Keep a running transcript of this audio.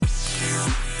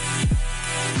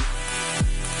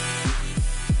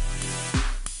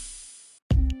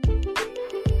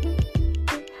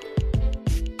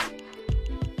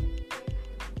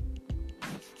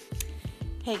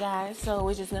Hey guys, so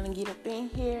we're just gonna get up in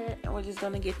here and we're just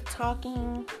gonna get to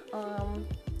talking.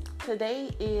 Today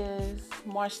is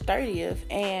March 30th,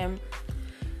 and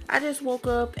I just woke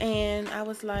up and I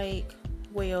was like,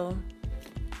 well,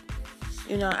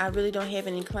 I really don't have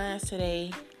any clients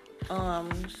today.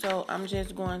 So I'm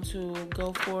just going to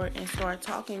go for it and start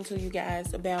talking to you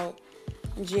guys about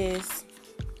just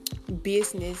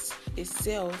business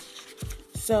itself.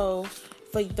 So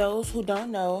for those who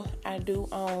don't know, I do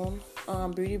own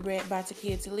Beauty Brat by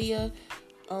Takia Talia.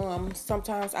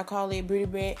 Sometimes I call it Beauty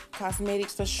Brat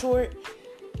Cosmetics for short.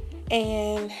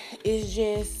 And it's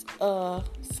just a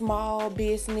small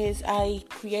business. I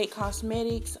create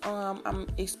cosmetics. I'm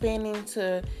expanding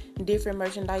to different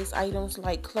merchandise items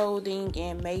like clothing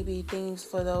and maybe things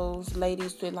for those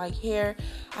ladies with like hair.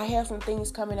 I have some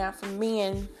things coming out for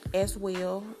men as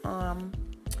well.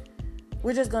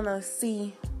 We're just gonna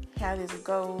see how this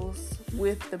goes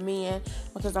with the men,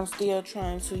 because I'm still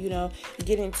trying to,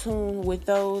 get in tune with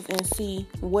those and see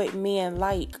what men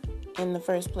like in the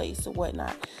first place or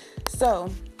whatnot. So,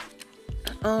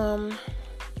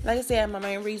 like I said, my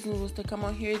main reason was to come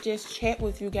on here, just chat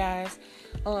with you guys,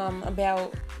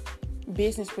 about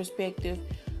business perspective.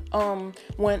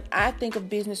 When I think of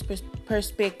business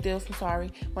perspective,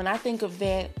 when I think of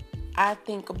that, I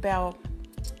think about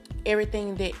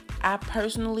everything that I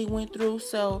personally went through.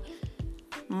 So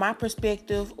my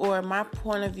perspective or my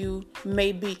point of view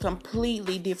may be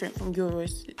completely different from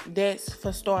yours. That's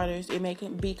for starters. It may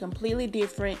be completely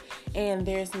different, and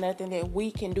there's nothing that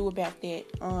we can do about that.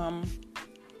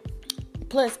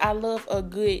 Plus, I love a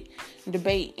good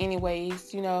debate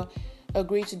anyways.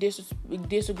 Agree to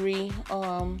disagree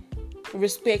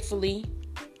respectfully.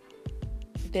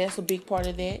 That's a big part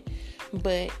of that.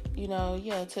 But,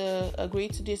 to agree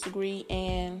to disagree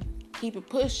and keep it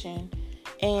pushing.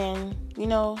 And,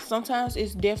 sometimes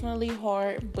it's definitely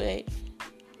hard, but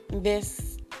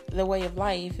that's the way of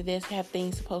life. That's how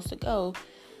things supposed to go.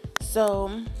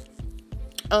 So,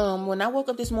 when I woke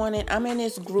up this morning, I'm in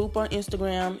this group on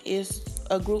Instagram. It's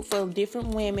a group full of different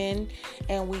women,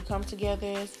 and we come together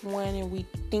as one, and we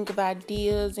think of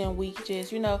ideas, and we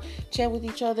just, chat with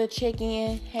each other, check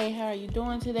in. Hey, how are you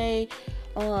doing today?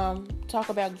 Talk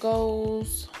about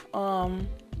goals,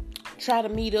 try to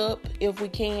meet up if we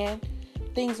can,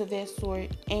 things of that sort.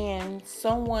 And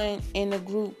someone in the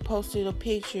group posted a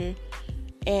picture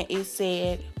and it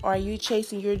said, are you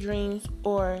chasing your dreams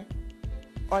or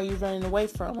are you running away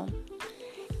from them?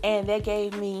 And that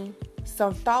gave me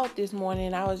some thought this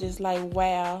morning. I was just like,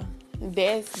 wow,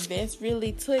 that's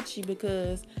really touchy,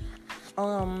 because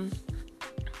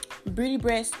Beauty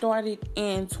Brat started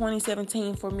in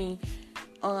 2017 for me.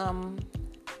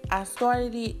 I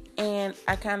started it and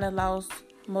I kind of lost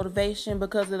motivation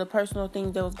because of the personal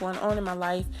things that was going on in my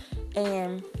life.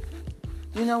 And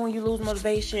when you lose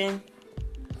motivation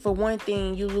for one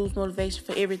thing, you lose motivation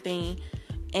for everything.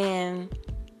 And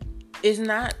it's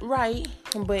not right,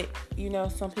 but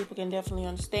some people can definitely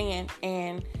understand.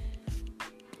 And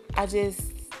I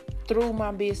just threw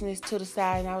my business to the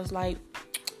side, and I was like,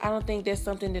 I don't think that's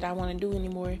something that I want to do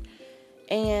anymore.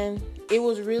 And it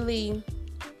was really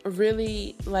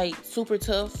like super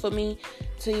tough for me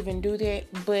to even do that.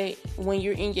 But when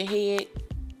you're in your head,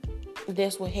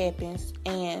 that's what happens.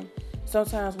 And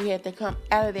sometimes we have to come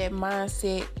out of that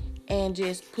mindset and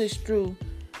just push through,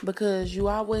 because you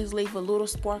always leave a little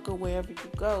sparkle wherever you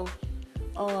go.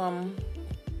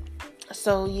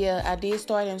 So yeah, I did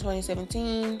start in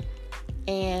 2017,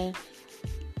 and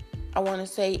I want to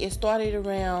say it started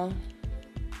around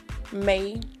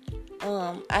May.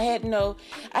 I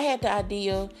had the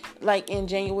idea like in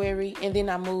January, and then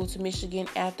I moved to Michigan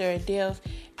after a death.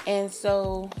 And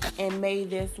so in May,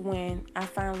 that's when I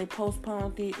finally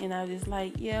postponed it, and I was just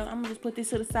like, yeah, I'm gonna just put this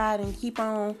to the side and keep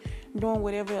on doing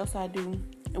whatever else I do,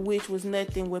 which was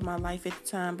nothing with my life at the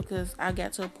time, because I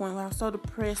got to a point where I was so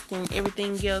depressed and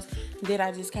everything else that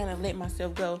I just kind of let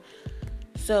myself go.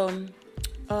 So in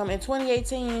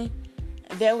 2018,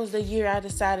 that was the year I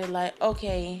decided, like,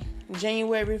 okay,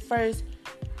 January 1st,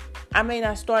 I may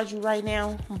not start you right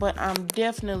now, but I'm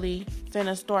definitely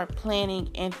finna start planning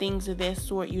and things of that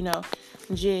sort,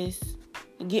 just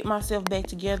get myself back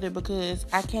together, because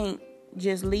I can't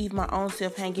just leave my own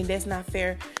self hanging. That's not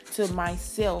fair to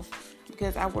myself,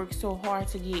 because I worked so hard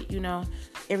to get,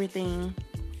 everything,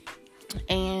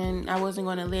 and I wasn't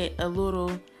going to let a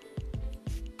little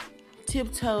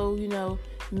tiptoe,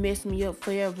 mess me up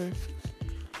forever.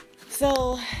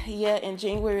 So, yeah, in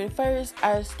January 1st,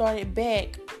 I started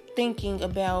back thinking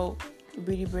about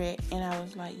Beauty Brat, and I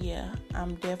was like, yeah,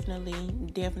 I'm definitely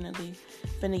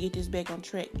finna get this back on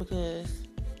track, because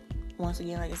once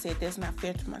again, like I said, that's not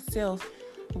fair to myself.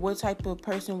 what type of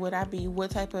person would I be?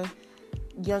 What type of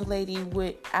young lady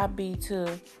would I be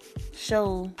to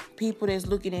show people that's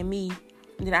looking at me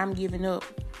that I'm giving up?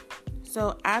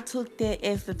 So I took that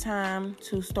as the time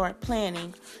to start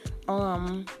planning.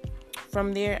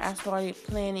 From there, I started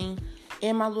planning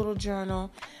in my little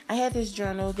journal. I had this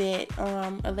journal that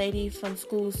a lady from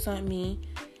school sent me,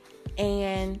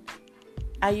 and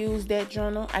I used that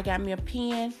journal. I got me a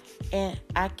pen, and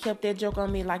I kept that joke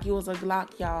on me like it was a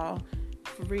Glock, y'all,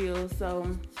 for real.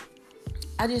 So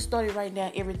I just started writing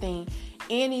down everything.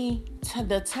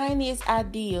 The tiniest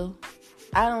idea,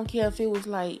 I don't care if it was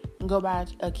like go buy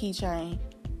a keychain.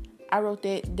 I wrote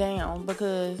that down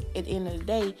because at the end of the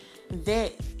day,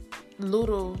 that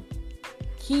little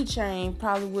keychain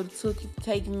probably would have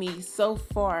taken me so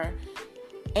far.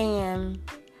 And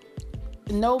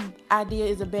no idea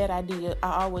is a bad idea.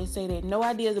 I always say that. No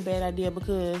idea is a bad idea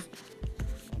because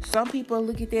some people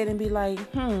look at that and be like,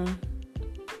 I'm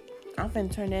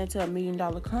finna turn that into $1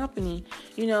 million company.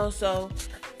 So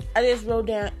I just wrote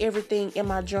down everything in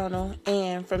my journal.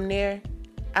 And from there,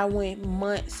 I went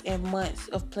months and months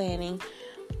of planning.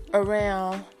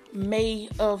 Around May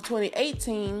of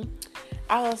 2018,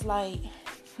 I was like,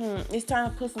 it's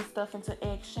time to put some stuff into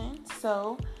action.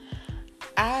 So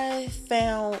I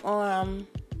found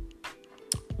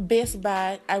Best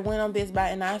Buy. I went on Best Buy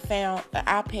and I found an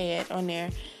iPad on there.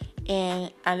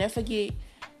 And I never forget,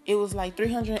 it was like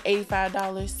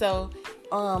 $385. So,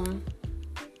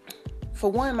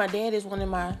 for one, my dad is one of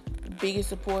my biggest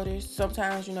supporters.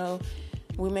 Sometimes,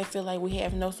 we may feel like we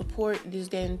have no support, this,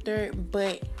 that, and third,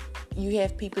 but you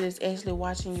have people that's actually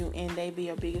watching you and they be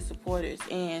your biggest supporters.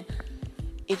 And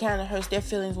it kind of hurts their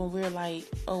feelings when we're like,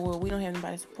 oh, well, we don't have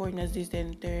anybody supporting us, this, that,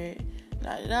 and third,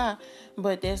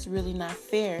 but that's really not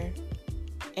fair.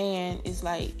 And it's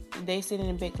like, they sit in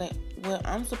the back like, well,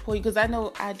 I'm supporting, because I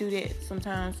know I do that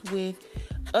sometimes with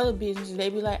other businesses. They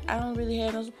be like, I don't really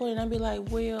have no support. And I be like,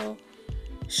 well,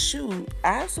 shoot,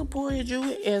 I supported you.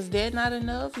 Is that not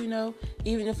enough?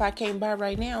 Even if I can't buy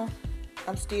right now,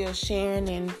 I'm still sharing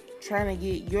and trying to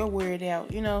get your word out,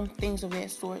 things of that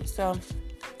sort. So,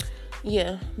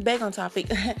 yeah, back on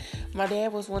topic. My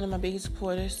dad was one of my biggest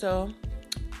supporters. So,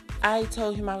 I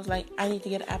told him, I was like, I need to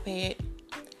get an iPad.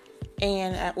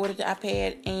 And I ordered the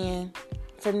iPad. And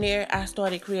from there, I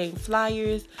started creating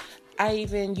flyers. I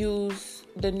even used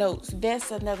the notes. That's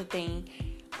another thing.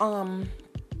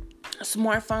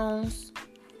 Smartphones,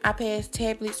 iPads,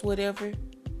 tablets, whatever.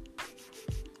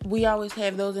 We always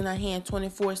have those in our hand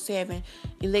 24/7.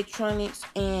 Electronics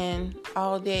and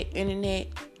all that internet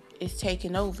is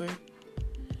taking over.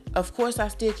 Of course, I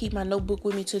still keep my notebook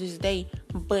with me to this day,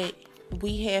 but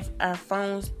we have our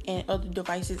phones and other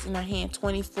devices in our hand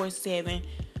 24/7.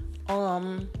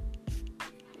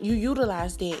 You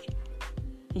utilize that.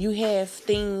 You have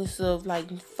things of like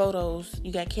photos,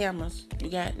 you got cameras, you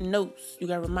got notes, you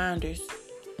got reminders,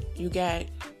 you got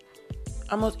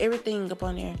almost everything up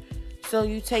on there. So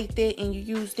you take that and you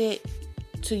use that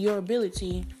to your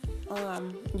ability,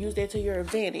 use that to your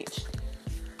advantage.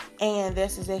 And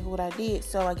that's exactly what I did.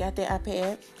 So I got that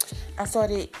iPad. I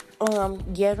started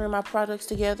gathering my products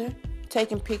together,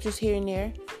 taking pictures here and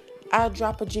there. I'll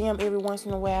drop a gem every once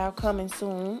in a while, coming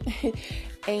soon.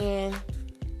 And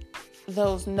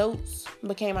those notes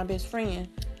became my best friend.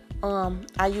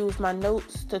 I used my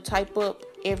notes to type up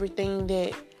everything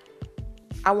that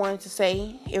I wanted to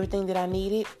say, everything that I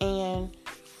needed. And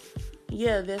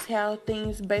yeah, that's how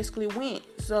things basically went.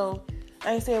 So,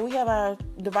 like I said, we have our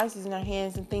devices in our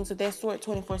hands and things of that sort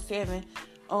 24/7.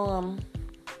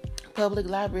 Public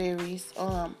libraries,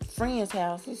 friends'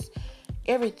 houses,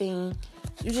 everything.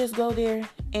 You just go there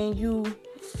and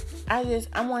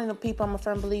I'm one of the people, I'm a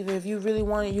firm believer, if you really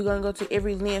want it, you're going to go to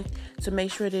every length to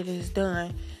make sure that it is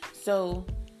done. So,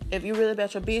 if you're really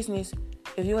about your business,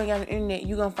 if you ain't got an internet,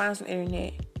 you're going to find some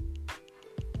internet.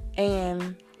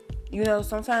 And,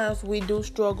 sometimes we do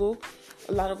struggle.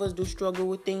 A lot of us do struggle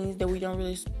with things that we don't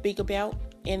really speak about.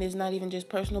 And it's not even just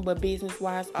personal, but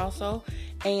business-wise also.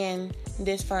 And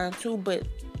that's fine too. But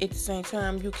at the same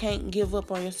time, you can't give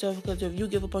up on yourself, because if you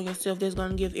give up on yourself, that's going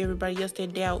to give everybody else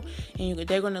that doubt. And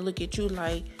they're going to look at you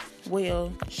like,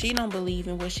 well, she don't believe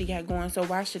in what she got going, so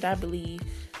why should I believe?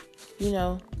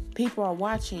 People are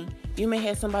watching. You may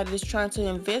have somebody that's trying to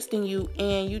invest in you,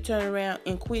 and you turn around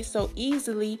and quit so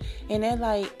easily. And they're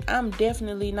like, I'm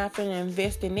definitely not going to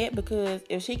invest in that, because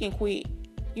if she can quit,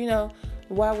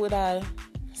 why would I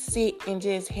sit and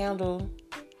just handle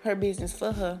her business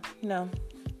for her?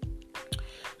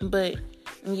 But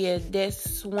yeah,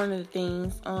 that's one of the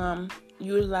things.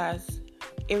 Utilize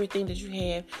everything that you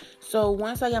have. So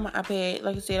once I got my iPad,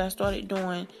 like I said, I started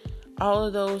doing all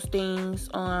of those things.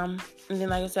 And then,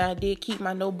 like I said, I did keep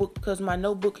my notebook because my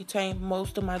notebook contained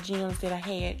most of my gems that I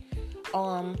had.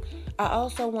 I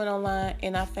also went online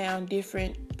and I found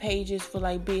different pages for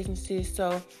like businesses.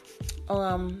 So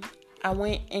I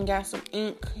went and got some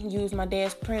ink, used my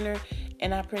dad's printer,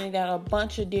 and I printed out a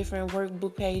bunch of different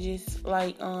workbook pages,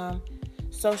 like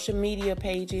social media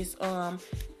pages,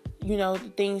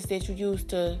 the things that you use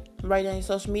to write down your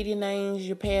social media names,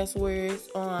 your passwords,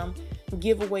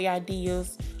 giveaway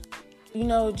ideas,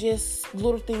 just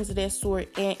little things of that sort.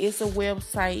 And it's a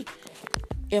website.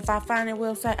 If I find a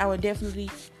website, I would definitely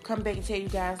come back and tell you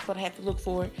guys, but I have to look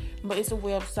for it. But it's a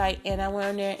website, and I went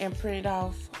on there and printed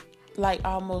off like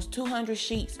almost 200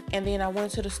 sheets. And then I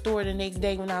went to the store the next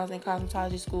day when I was in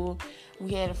cosmetology school.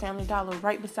 We had a Family Dollar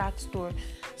right beside the store.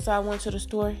 So I went to the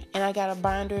store and I got a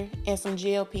binder and some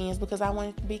gel pens because I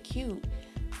wanted to be cute.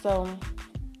 So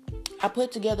I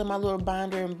put together my little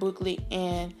binder and booklet,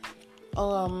 and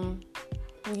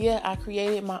I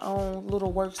created my own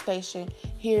little workstation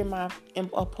here in my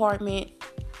apartment.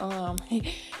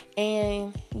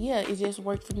 And it just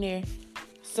worked from there.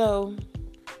 So,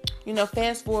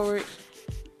 fast forward,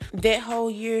 that whole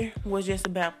year was just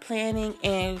about planning,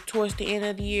 and towards the end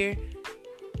of the year,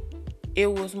 it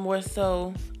was more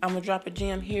so I'm going to drop a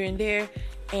gem here and there,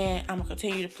 and I'm going to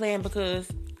continue to plan because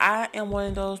I am one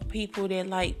of those people that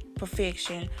like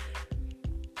perfection.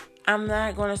 I'm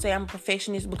not going to say I'm a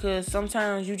perfectionist because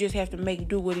sometimes you just have to make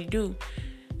do what it do.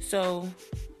 So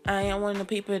I am one of the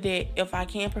people that if I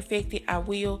can perfect it, I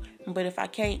will. But if I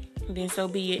can't, then so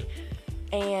be it.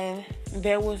 And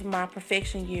that was my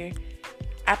perfection year.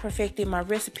 I perfected my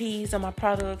recipes on my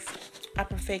products. I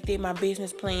perfected my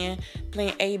business plan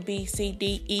A, B, C,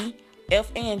 D, E,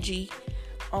 F, and G.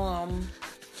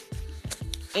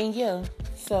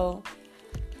 So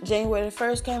January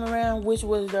 1st came around, which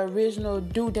was the original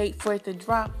due date for it to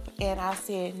drop. And I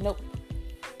said, nope,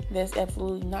 that's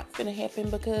absolutely not going to happen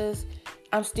because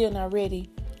I'm still not ready.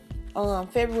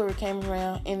 February came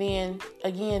around, and then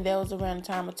again, that was around the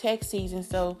time of tax season.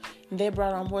 So that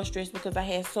brought on more stress because I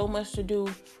had so much to do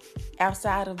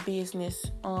outside of business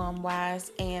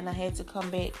wise, and I had to come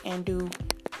back and do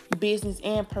business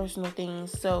and personal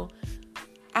things. So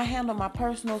I handled my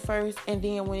personal first, and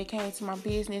then when it came to my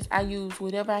business, I used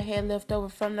whatever I had left over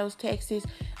from those taxes.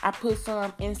 I put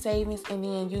some in savings and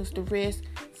then used the rest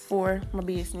for my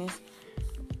business.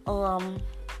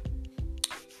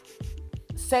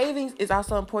 Savings is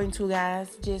also important too,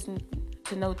 guys. Just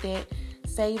to note that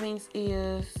savings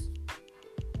is,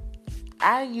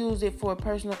 I use it for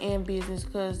personal and business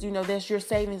because, that's your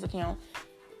savings account.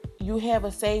 You have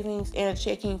a savings and a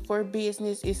checking for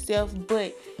business itself,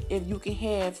 but if you can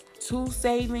have two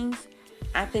savings,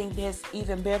 I think that's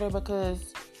even better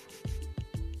because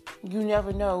you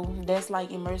never know. That's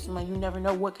like emergency money. You never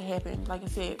know what could happen. Like I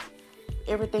said,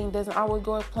 everything doesn't always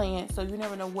go as planned, so you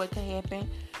never know what could happen.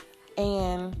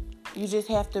 And you just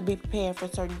have to be prepared for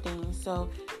certain things. So,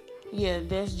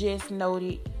 that's just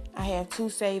noted. I have two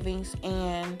savings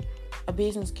and a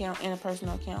business account and a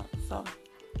personal account. So,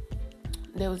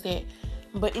 that was that.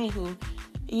 But anywho,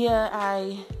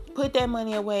 I put that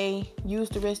money away,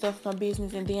 used the rest of my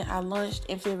business, and then I launched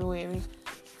in February.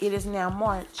 It is now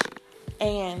March.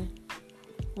 And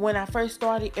when I first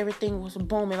started, everything was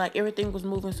booming. Like, everything was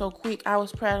moving so quick. I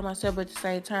was proud of myself, but at the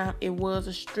same time, it was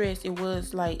a stress. It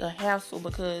was like a hassle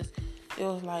because it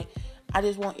was like, I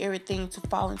just want everything to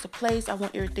fall into place. I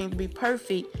want everything to be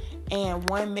perfect. And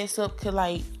one mess up could,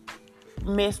 like,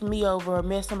 mess me over or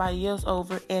mess somebody else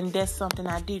over. And that's something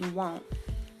I didn't want.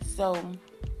 So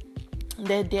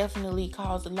that definitely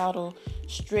caused a lot of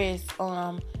stress,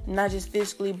 not just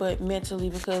physically, but mentally,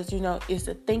 because, it's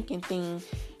a thinking thing.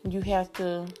 You have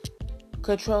to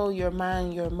control your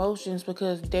mind, your emotions,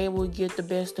 because they will get the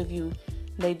best of you.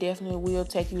 They definitely will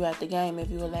take you out the game if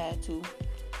you're allowed to.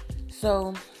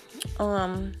 So,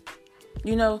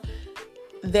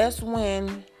 that's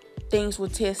when things were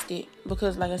tested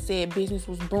because, like I said, business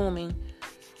was booming.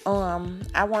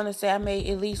 I want to say I made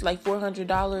at least like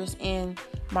 $400 in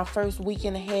my first week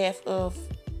and a half of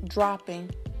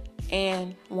dropping.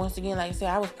 And once again, like I said,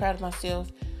 I was proud of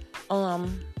myself.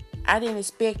 I didn't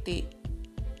expect it,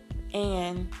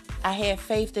 and I had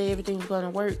faith that everything was going to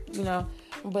work,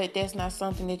 but that's not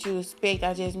something that you expect.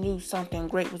 I just knew something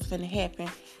great was going to happen.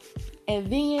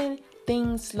 And then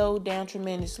things slowed down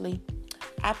tremendously.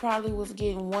 I probably was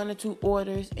getting 1 or 2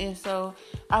 orders, and so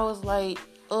I was like,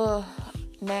 now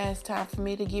it's time for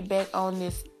me to get back on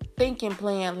this thinking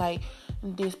plan, like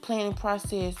this planning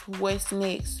process. What's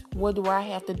next? What do I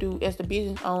have to do as the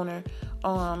business owner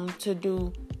to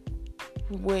do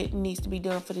what needs to be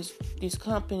done for this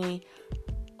company?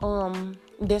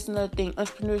 That's another thing.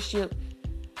 Entrepreneurship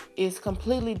is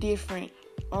completely different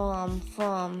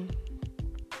from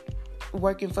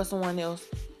working for someone else.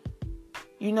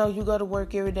 You know, you go to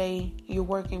work every day, you're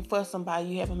working for somebody,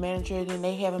 you have a manager, then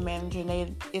they have a manager,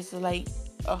 and it's like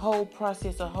a whole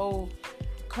process, a whole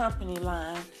company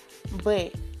line.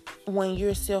 But when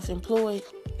you're self-employed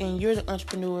and you're the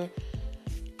entrepreneur,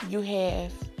 you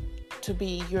have to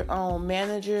be your own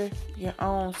manager, your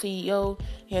own CEO.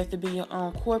 You have to be your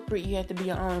own corporate. You have to be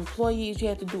your own employees. You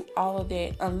have to do all of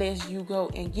that unless you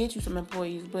go and get you some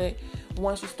employees. But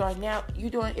once you're starting out, you're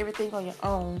doing everything on your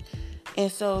own.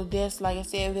 And so that's, like I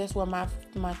said, that's where my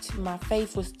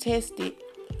faith was tested.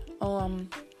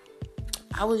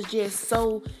 I was just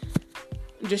so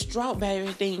distraught by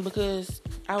everything because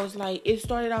I was like, it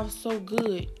started off so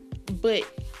good, but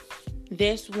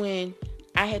that's when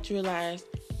I had to realize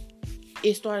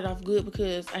it started off good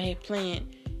because I had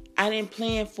planned. I didn't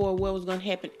plan for what was going to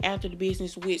happen after the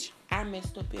business, which I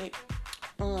messed up at.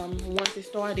 Once it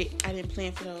started, I didn't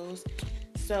plan for those.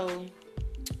 So,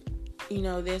 you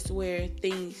know, that's where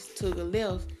things took a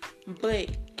left.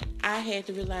 But I had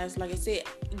to realize, like I said,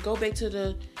 go back to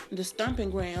the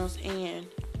stomping grounds and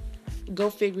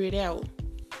go figure it out.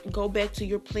 Go back to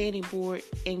your planning board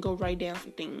and go write down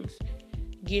some things.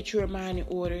 Get your mind in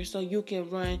order so you can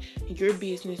run your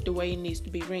business the way it needs to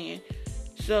be ran.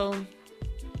 So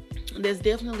that's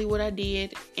definitely what I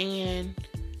did. And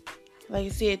like I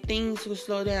said, things will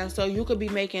slow down. So you could be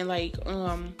making like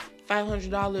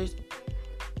 $500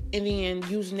 and then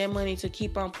using that money to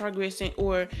keep on progressing,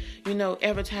 or, you know,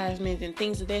 advertisements and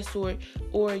things of that sort.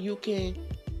 Or you can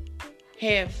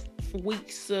have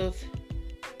weeks of,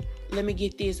 let me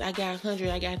get this, I got 100,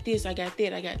 I got this, I got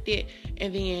that, I got that.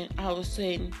 And then all of a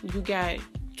sudden, you got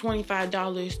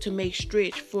 $25 to make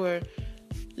stretch for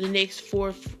the next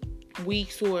 4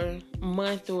 weeks or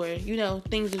month, or, you know,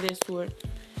 things of that sort.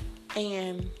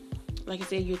 And like I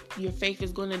said, your faith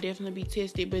is going to definitely be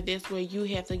tested, but that's where you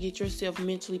have to get yourself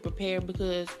mentally prepared,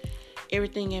 because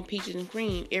everything ain't peaches and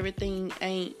cream. Everything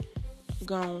ain't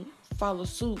going to follow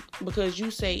suit because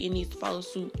you say it needs to follow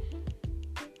suit.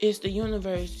 It's the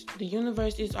universe. The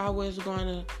universe is always going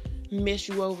to mess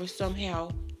you over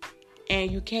somehow. And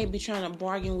you can't be trying to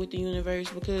bargain with the universe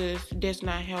because that's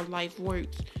not how life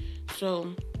works.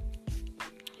 So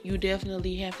you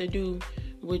definitely have to do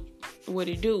what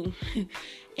it do.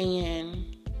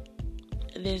 And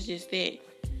that's just that.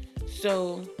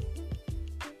 So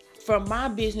from my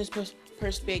business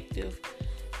perspective,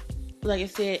 like I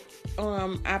said,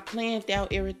 I planned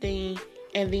out everything,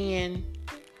 and then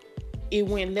it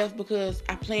went left because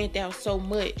I planned out so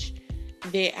much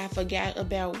that I forgot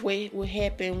about what would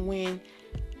happen when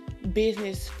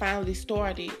business finally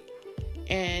started.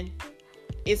 And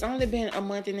it's only been a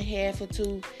month and a half or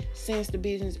 2 since the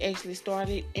business actually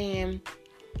started, and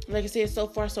like I said, so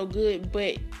far so good,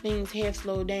 but things have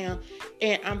slowed down,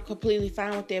 and I'm completely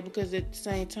fine with that, because at the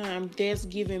same time, that's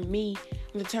giving me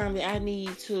the time that I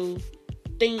need to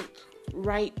think,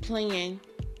 write, plan,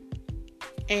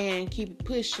 and keep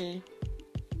pushing,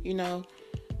 you know.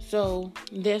 So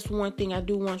that's one thing I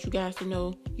do want you guys to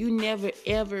know. You never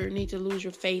ever need to lose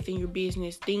your faith in your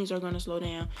business. Things are going to slow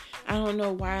down. I don't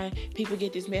know why people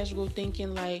get this magical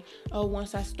thinking like, oh,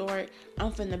 once I start,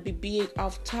 I'm finna be big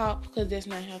off top, because that's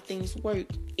not how things work.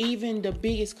 Even the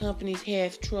biggest companies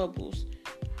have troubles.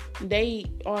 They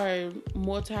are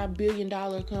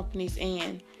multi-billion-dollar companies,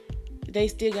 and they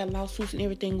still got lawsuits and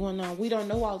everything going on. We don't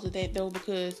know all of that though,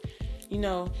 because, you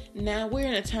know, now we're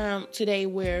in a time today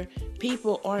where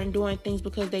people aren't doing things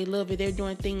because they love it. They're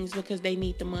doing things because they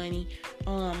need the money.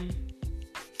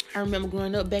 I remember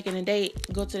growing up back in the day,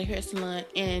 go to the hair salon,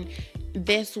 and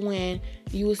that's when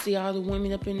you would see all the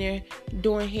women up in there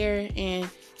doing hair and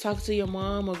talking to your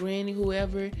mom or granny,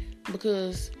 whoever,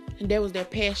 because that was their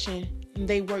passion.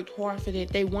 They worked hard for that.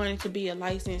 They wanted to be a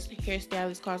licensed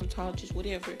hairstylist, cosmetologist,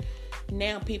 whatever.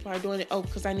 Now people are doing it,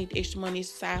 because I need the extra money,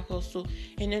 it's a side hustle,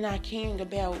 and they're not caring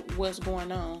about what's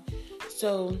going on.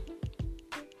 So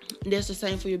that's the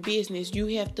same for your business. You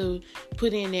have to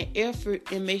put in that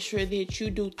effort and make sure that you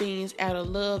do things out of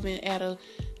love and out of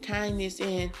kindness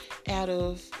and out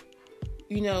of,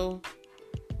 you know,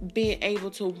 being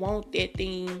able to want that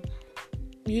thing.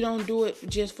 You don't do it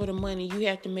just for the money. You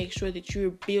have to make sure that you're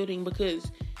building,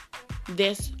 because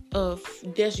that's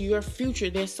your future.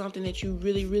 That's something that you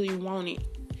really, really wanted.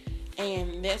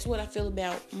 And that's what I feel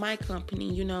about my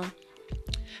company, you know.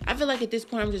 I feel like at this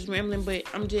point I'm just rambling, but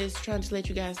I'm just trying to let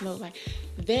you guys know, like,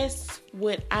 that's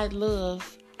what I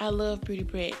love. I love Beauty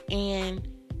Brat, and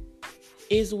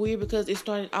it's weird because it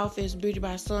started off as Beauty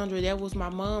by Sandra. That was my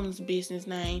mom's business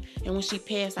name. And when she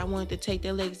passed, I wanted to take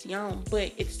that legacy on.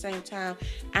 But at the same time,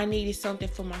 I needed something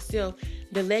for myself.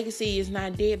 The legacy is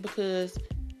not dead because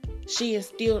she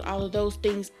instilled all of those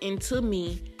things into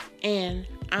me. And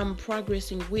I'm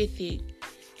progressing with it.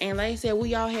 And like I said,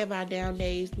 we all have our down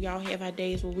days. We all have our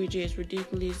days where we're just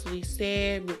ridiculously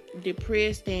sad,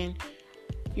 depressed, and,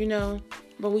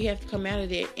 but we have to come out of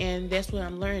that. And that's what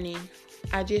I'm learning.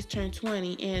 I just turned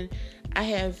 20 and I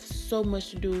have so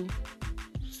much to do,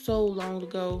 so long to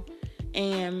go.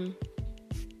 And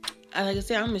like I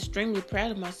said, I'm extremely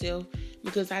proud of myself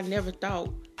because I never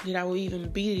thought that I would even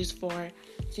be this far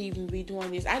to even be doing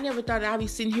this. I never thought I'd be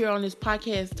sitting here on this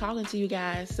podcast talking to you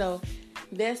guys. So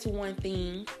that's one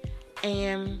thing.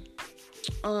 And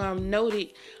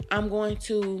noted, I'm going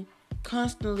to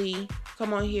constantly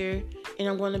come on here and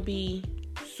I'm going to be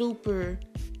super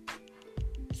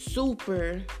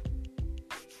I'm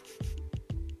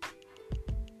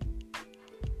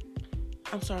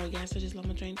sorry guys, I just lost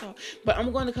my train of thought. But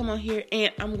I'm going to come on here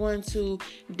and I'm going to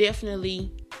definitely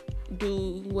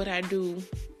do what I do,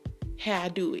 how I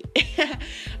do it.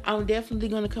 I'm definitely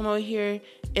going to come over here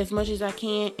as much as I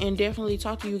can and definitely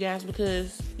talk to you guys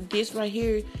because this right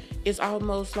here is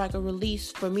almost like a release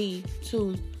for me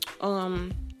too.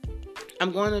 I'm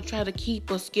going to try to keep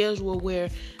a schedule where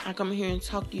I come here and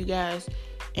talk to you guys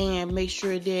and make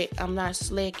sure that I'm not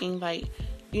slacking. Like,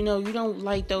 you don't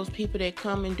like those people that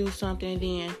come and do something and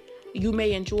then you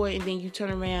may enjoy it and then you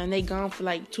turn around and they gone for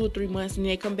like 2 or 3 months and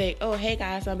they come back. Oh, hey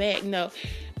guys, I'm back. No,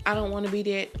 I don't want to be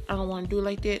that. I don't want to do it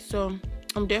like that. So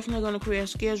I'm definitely going to create a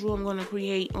schedule. I'm going to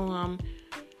create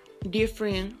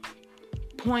different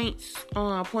points,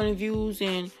 point of views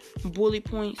and bullet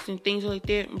points and things like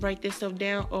that. Write that stuff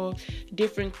down, or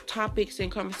different topics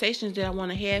and conversations that I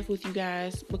want to have with you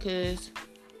guys because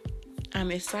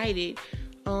I'm excited.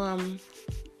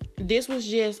 This was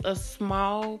just a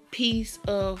small piece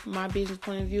of my business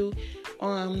point of view.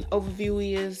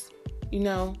 Overview is,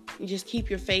 just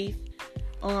keep your faith.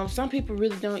 Some people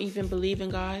really don't even believe in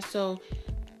God. So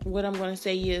what I'm going to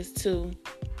say is to,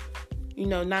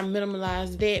 not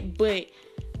minimize that, but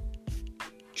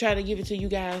try to give it to you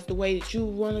guys the way that you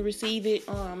want to receive it.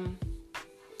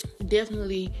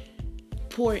 Definitely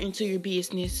pour into your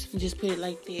business. Just put it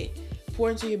like that. Pour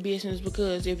into your business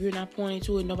because if you're not pouring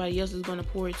into it, nobody else is going to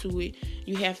pour into it.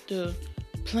 You have to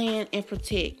plan and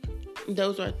protect.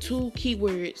 Those are 2 key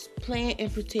words. Plan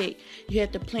and protect. You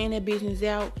have to plan that business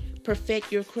out, perfect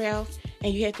your craft,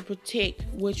 and you have to protect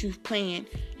what you've planned.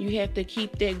 You have to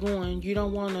keep that going. You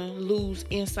don't want to lose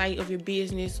insight of your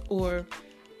business or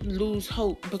lose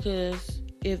hope because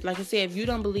if you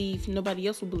don't believe, nobody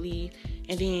else will believe,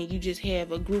 and then you just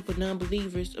have a group of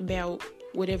non-believers about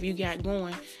whatever you got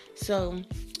going. So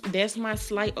that's my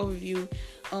slight overview.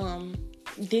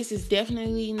 This is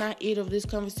definitely not it of this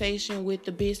conversation with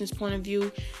the business point of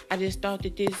view. I just thought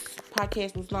that this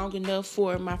podcast was long enough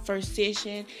for my first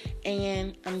session,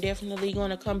 and I'm definitely going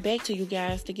to come back to you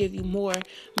guys to give you more.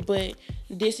 But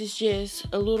this is just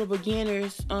a little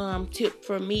beginner's tip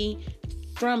from me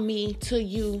to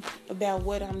you about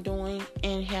what I'm doing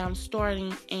and how I'm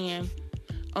starting. And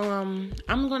I'm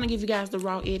going to give you guys the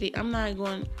raw edit. I'm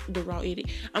going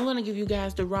to give you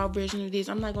guys the raw version of this.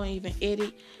 I'm not going to even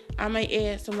edit. I may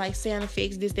add some sound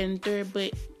effects, this, that, and the third,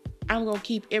 but I'm going to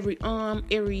keep every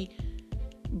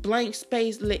blank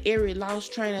space, every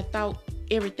lost train of thought,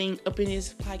 everything up in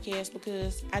this podcast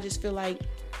because I just feel like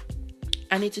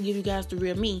I need to give you guys the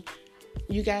real me.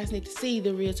 You guys need to see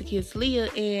the real Takia Talia,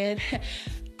 and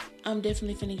I'm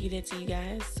definitely finna get that to you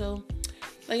guys. So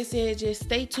like I said, just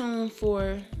stay tuned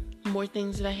for more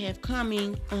things that I have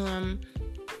coming.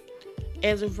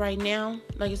 As of right now,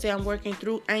 like I said, I'm working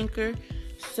through Anchor.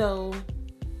 So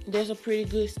there's a pretty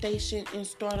good station and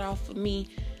start off for me.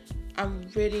 I'm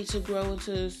ready to grow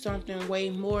into something way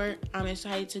more. I'm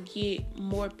excited to get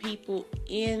more people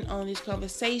in on these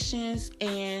conversations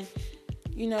and,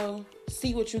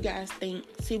 see what you guys think.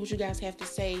 See what you guys have to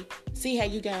say. See how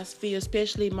you guys feel,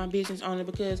 especially my business owner,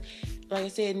 because like I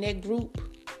said, in that group,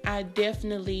 I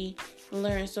definitely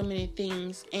learned so many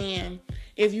things. And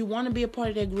if you want to be a part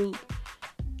of that group,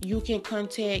 you can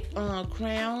contact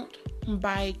Crowned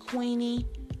by Queenie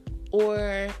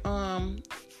or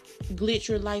Glitch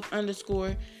Your Life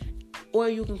 _, or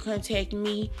you can contact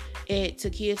me at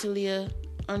Takia Talia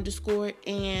 _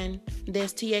 and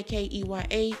that's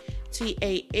TAKEYA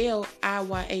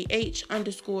TALIYAH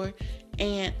 _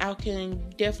 and I can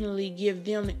definitely give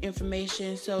them the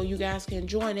information so you guys can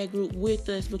join that group with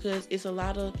us because it's a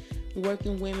lot of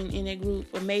working women in that group,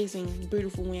 amazing,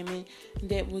 beautiful women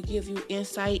that will give you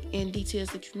insight and details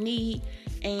that you need.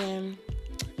 And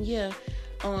yeah,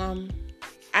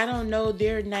 I don't know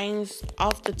their names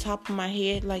off the top of my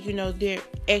head, like, their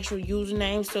actual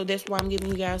usernames. So that's why I'm giving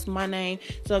you guys my name.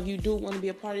 So if you do want to be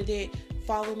a part of that,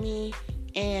 follow me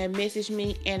and message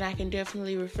me, and I can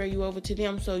definitely refer you over to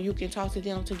them so you can talk to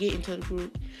them to get into the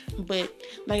group. But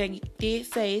like I did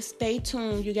say, stay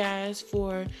tuned, you guys,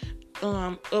 for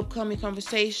upcoming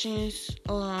conversations,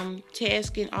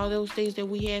 tasks, and all those things that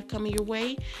we have coming your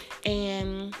way.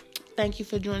 And thank you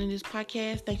for joining this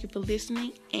podcast. Thank you for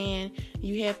listening, and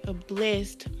you have a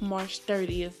blessed March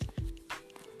 30th.